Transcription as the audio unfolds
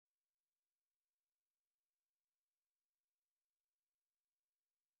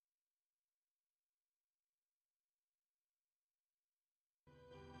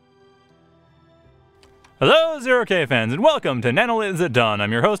Hello, 0K fans, and welcome to Nanolids at Dawn.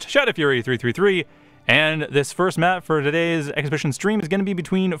 I'm your host, ShadowFury333, and this first map for today's exhibition stream is going to be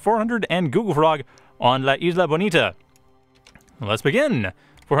between 400 and GoogleFrog on La Isla Bonita. Let's begin.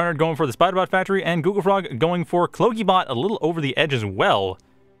 400 going for the Spiderbot factory, and GoogleFrog going for Cloaky bot a little over the edge as well.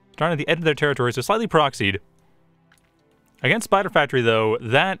 Starting at the edge of their territory, so slightly proxied. Against Spider Factory, though,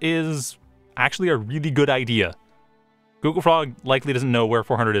 that is actually a really good idea. GoogleFrog likely doesn't know where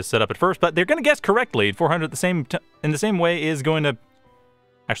 400 is set up at first, but they're going to guess correctly. 400 in the same way is going to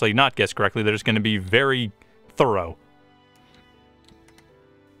actually not guess correctly. They're just going to be very thorough.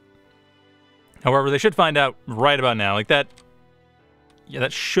 However, they should find out right about now. Like that, yeah,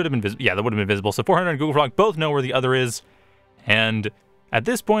 that should have been visible. Yeah, that would have been visible. So 400 and GoogleFrog both know where the other is, and at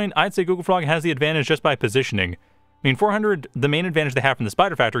this point, I'd say GoogleFrog has the advantage just by positioning. I mean, 400, the main advantage they have from the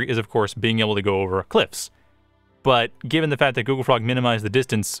Spider Factory is, of course, being able to go over cliffs. But given the fact that GoogleFrog minimized the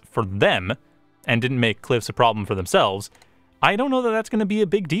distance for them and didn't make cliffs a problem for themselves, I don't know that that's going to be a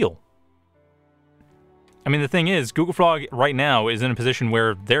big deal. I mean, the thing is, GoogleFrog right now is in a position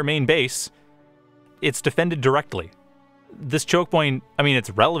where their main base, it's defended directly. This choke point, I mean,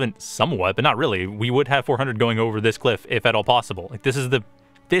 it's relevant somewhat, but not really. We would have 400 going over this cliff if at all possible. Like, this is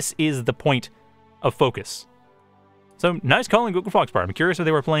the point of focus. So, nice call on GoogleFrog's part. I'm curious if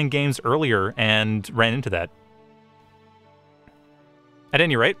they were playing games earlier and ran into that. At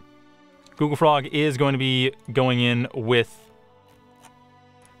any rate, GoogleFrog is going to be going in with...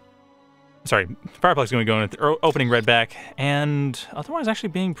 Sorry, Firepluck's going to go in with the opening red back, and otherwise actually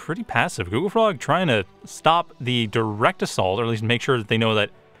being pretty passive. GoogleFrog trying to stop the direct assault, or at least make sure that they know that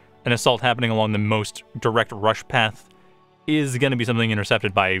an assault happening along the most direct rush path is going to be something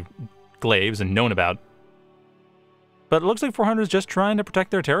intercepted by glaives and known about. But it looks like 400 is just trying to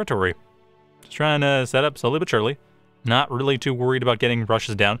protect their territory. Just trying to set up slowly but surely. Not really too worried about getting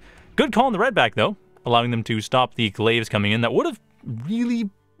rushes down. Good call on the red back, though, allowing them to stop the glaives coming in. That would have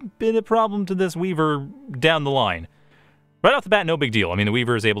really been a problem to this Weaver down the line. Right off the bat, no big deal. I mean, the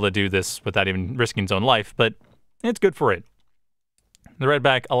Weaver is able to do this without even risking its own life, but it's good for it. The red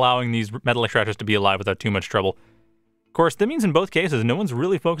back allowing these metal extractors to be alive without too much trouble. Of course, that means in both cases, no one's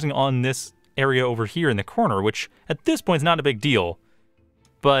really focusing on this area over here in the corner, which at this point is not a big deal.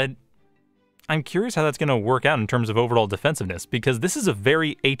 But I'm curious how that's going to work out in terms of overall defensiveness, because this is a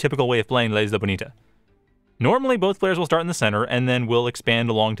very atypical way of playing La Isla Bonita. Normally, both players will start in the center, and then will expand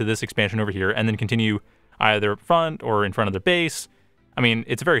along to this expansion over here, and then continue either up front or in front of the base. I mean,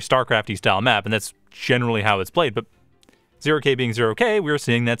 it's a very StarCraft-y style map, and that's generally how it's played, but 0K being 0K, we're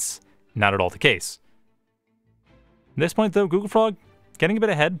seeing that's not at all the case. At this point, though, GoogleFrog getting a bit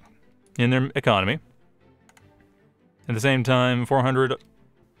ahead in their economy. At the same time, 400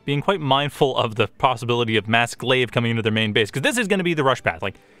 being quite mindful of the possibility of mass glaive coming into their main base, because this is going to be the rush path.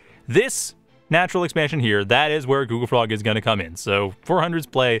 Like, this natural expansion here, that is where GoogleFrog is going to come in. So 400's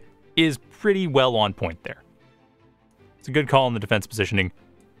play is pretty well on point there. It's a good call in the defense positioning.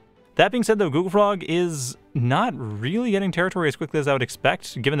 That being said, though, GoogleFrog is not really getting territory as quickly as I would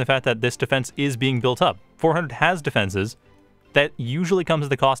expect, given the fact that this defense is being built up. 400 has defenses. That usually comes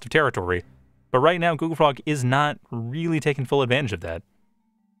at the cost of territory. But right now, GoogleFrog is not really taking full advantage of that.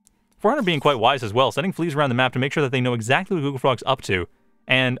 400 being quite wise as well, sending fleas around the map to make sure that they know exactly what GoogleFrog's up to,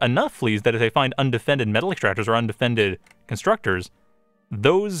 and enough fleas that if they find undefended metal extractors or undefended constructors,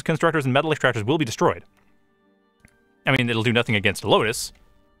 those constructors and metal extractors will be destroyed. I mean, it'll do nothing against Lotus,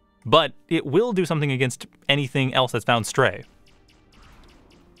 but it will do something against anything else that's found stray.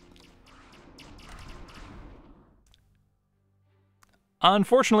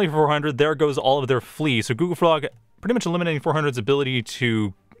 Unfortunately for 400, there goes all of their fleas, so GoogleFrog pretty much eliminating 400's ability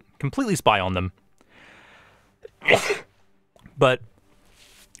to completely spy on them. But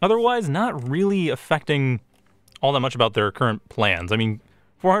otherwise, not really affecting all that much about their current plans. I mean,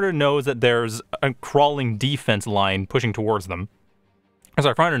 400 knows that there's a crawling defense line pushing towards them.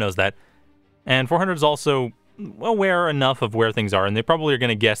 Sorry, 400 knows that. And 400 is also aware enough of where things are, and they probably are going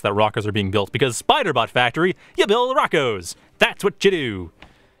to guess that rockers are being built, because Spiderbot Factory, you build rockos. That's what you do.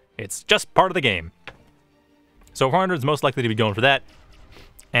 It's just part of the game. So 400 is most likely to be going for that.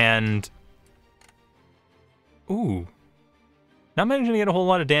 And, ooh, not managing to get a whole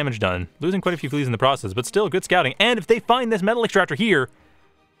lot of damage done. Losing quite a few fleas in the process, but still good scouting. And if they find this metal extractor here,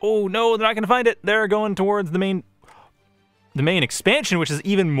 oh no, they're not going to find it. They're going towards the main expansion, which is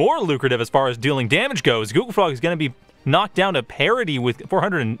even more lucrative as far as dealing damage goes. GoogleFrog is going to be knocked down to parity with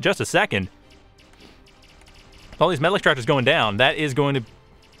 400 in just a second. All these metal extractors going down, that is going to...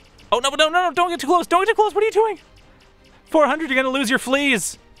 Oh, no, don't get too close. Don't get too close. What are you doing? 400, you're going to lose your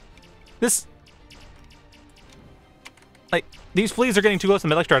fleas. This... Like, these fleas are getting too close to the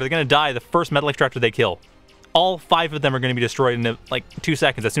metal extractor. They're going to die the first metal extractor they kill. all 5 of them are going to be destroyed in like 2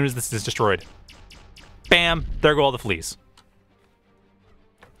 seconds as soon as this is destroyed. Bam! There go all the fleas.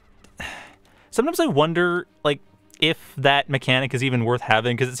 Sometimes I wonder, like, if that mechanic is even worth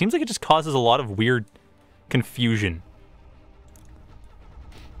having, because it seems like it just causes a lot of weird confusion.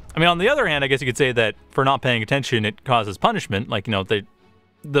 I mean, on the other hand, I guess you could say that for not paying attention, it causes punishment. Like, you know,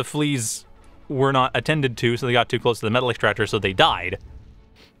 the fleas were not attended to, so they got too close to the metal extractor, so they died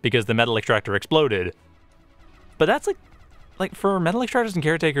because the metal extractor exploded. But that's like for metal extractors and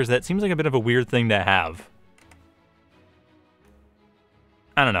caretakers, that seems like a bit of a weird thing to have.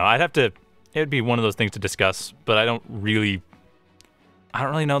 I don't know. It would be one of those things to discuss, but I don't really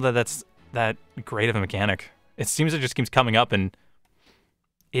know that that's that great of a mechanic. It seems it just keeps coming up, and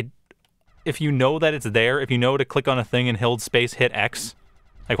if you know that it's there, if you know to click on a thing and hold space, hit X,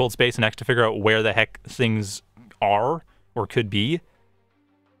 like hold space and X to figure out where the heck things are or could be,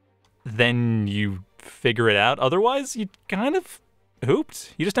 then you figure it out. Otherwise, you kind of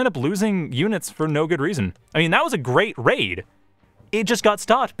hooped. You just end up losing units for no good reason. I mean, that was a great raid. It just got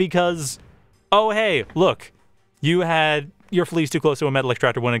stopped because, oh, hey, look, you had your fleas too close to a metal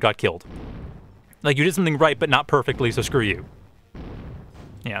extractor when it got killed. Like, you did something right, but not perfectly, so screw you.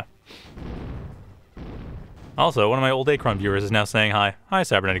 Yeah. Also, one of my old Acron viewers is now saying hi. Hi,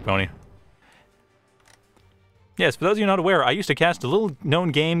 Cybernetic Pony. Yes, for those of you not aware, I used to cast a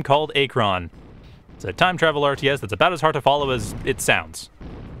little-known game called Acron. It's a time travel RTS that's about as hard to follow as it sounds.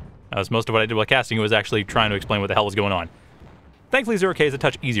 That was most of what I did while casting. It was actually trying to explain what the hell was going on. Thankfully, 0K is a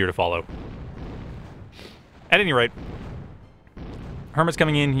touch easier to follow. At any rate, Hermit's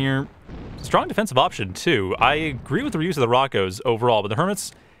coming in here. Strong defensive option, too. I agree with the use of the Roccos overall, but the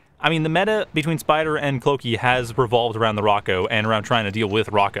Hermits, I mean, the meta between Spider and Cloaky has revolved around the Rocco and around trying to deal with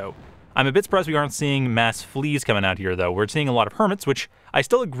Rocco. I'm a bit surprised we aren't seeing mass fleas coming out here, though. We're seeing a lot of Hermits, which I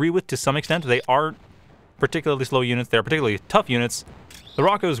still agree with to some extent. They aren't particularly slow units. They're particularly tough units. The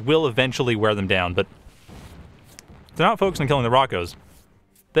Roccos will eventually wear them down, but if they're not focused on killing the Roccos,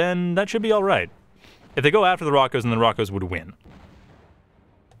 then that should be all right. If they go after the Roccos, then the Roccos would win.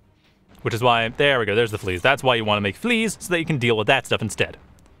 Which is why, there we go, there's the fleas. That's why you want to make fleas, so that you can deal with that stuff instead.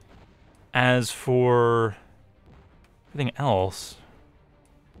 As for everything else,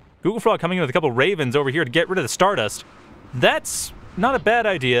 GoogleFrog coming in with a couple Ravens over here to get rid of the Stardust. That's not a bad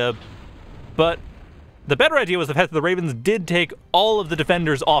idea, but the better idea was the fact that the Ravens did take all of the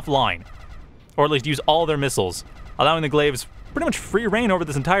defenders offline. Or at least use all their missiles, allowing the Glaives pretty much free reign over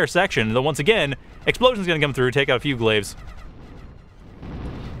this entire section, though once again, Explosion's going to come through, take out a few Glaives.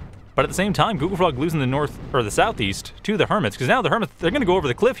 But at the same time, GoogleFrog losing the north or the southeast to the Hermits, because now the Hermits, they're going to go over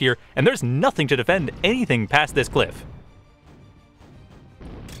the cliff here, and there's nothing to defend anything past this cliff.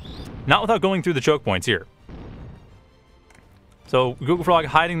 Not without going through the choke points here. So GoogleFrog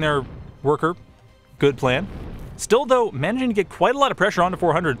hiding their worker, good plan. Still, though, managing to get quite a lot of pressure onto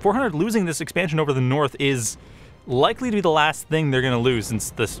 400. 400 losing this expansion over the north is likely to be the last thing they're going to lose,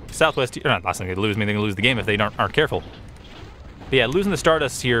 since the southwest, or not last thing they lose, maybe they're going to lose the game if they aren't careful. But yeah, losing the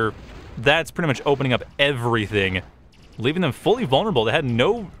Stardust here, that's pretty much opening up everything, leaving them fully vulnerable. They had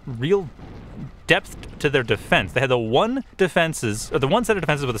no real depth to their defense. They had the one set of defenses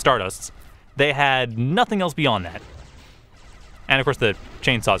with the Stardusts. They had nothing else beyond that. And of course the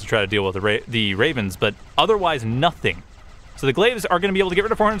chainsaws to try to deal with the Ravens, but otherwise nothing. So the Glaives are going to be able to get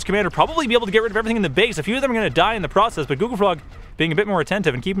rid of 400's commander, probably be able to get rid of everything in the base. A few of them are going to die in the process, but GoogleFrog being a bit more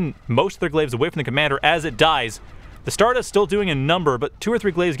attentive and keeping most of their Glaives away from the commander as it dies. The Stardust still doing a number, but 2 or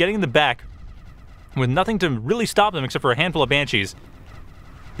 3 Glaives getting in the back with nothing to really stop them except for a handful of Banshees.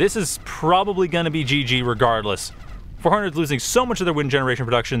 This is probably going to be GG regardless. 400's losing so much of their wind generation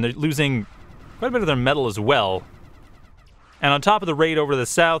production. They're losing quite a bit of their metal as well. And on top of the raid over the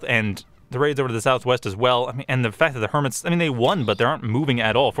south and the raids over to the southwest as well, I mean, and the fact that the Hermits, I mean, they won, but they aren't moving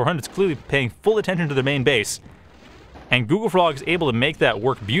at all. 400's clearly paying full attention to their main base. And GoogleFrog's able to make that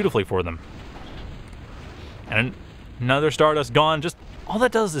work beautifully for them. And another Stardust gone. Just all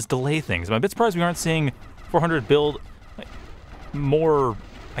that does is delay things. I'm a bit surprised we aren't seeing 400 build more,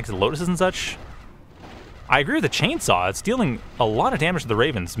 like, Lotuses and such. I agree with the chainsaw. It's dealing a lot of damage to the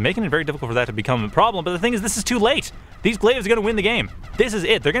Ravens, making it very difficult for that to become a problem. But the thing is, this is too late. These Glaives are going to win the game. This is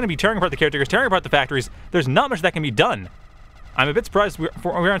it. They're going to be tearing apart the caretakers, tearing apart the factories. There's not much that can be done. I'm a bit surprised we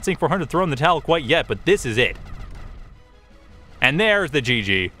aren't seeing 400 throw in the towel quite yet, but this is it. And there's the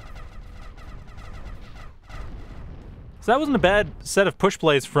GG. So that wasn't a bad set of push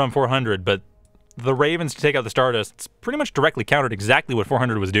plays from 400, but the Ravens to take out the Stardusts pretty much directly countered exactly what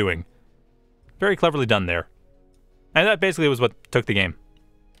 400 was doing. Very cleverly done there. And that basically was what took the game.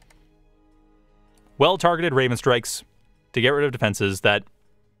 Well-targeted Raven strikes to get rid of defenses that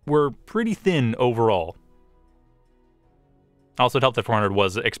were pretty thin overall. Also, it helped that 400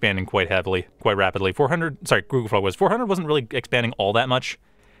 was expanding quite rapidly. 400, sorry, GoogleFrog was. 400 wasn't really expanding all that much.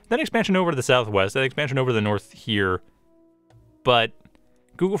 Then expansion over to the southwest, then expansion over to the north here. But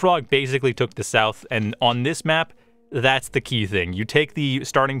GoogleFrog basically took the south, and on this map, that's the key thing. You take the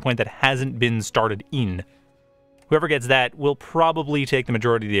starting point that hasn't been started in. Whoever gets that will probably take the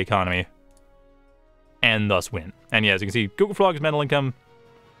majority of the economy, and thus win. And yeah, as you can see, GoogleFrog's metal income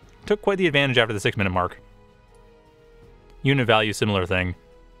took quite the advantage after the 6-minute mark. Unit value, similar thing.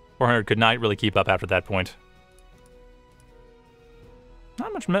 400 could not really keep up after that point.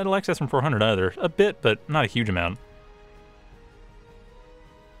 Not much metal excess from 400 either. A bit, but not a huge amount.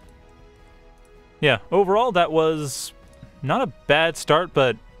 Yeah, overall, that was not a bad start,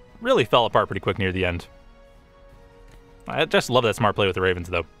 but really fell apart pretty quick near the end. I just love that smart play with the Ravens,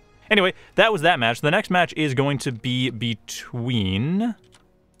 though. Anyway, that was that match. The next match is going to be between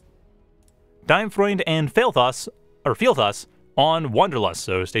Dimefreund and Fealthus on Wanderlust,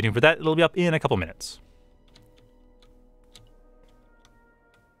 so stay tuned for that. It'll be up in a couple minutes.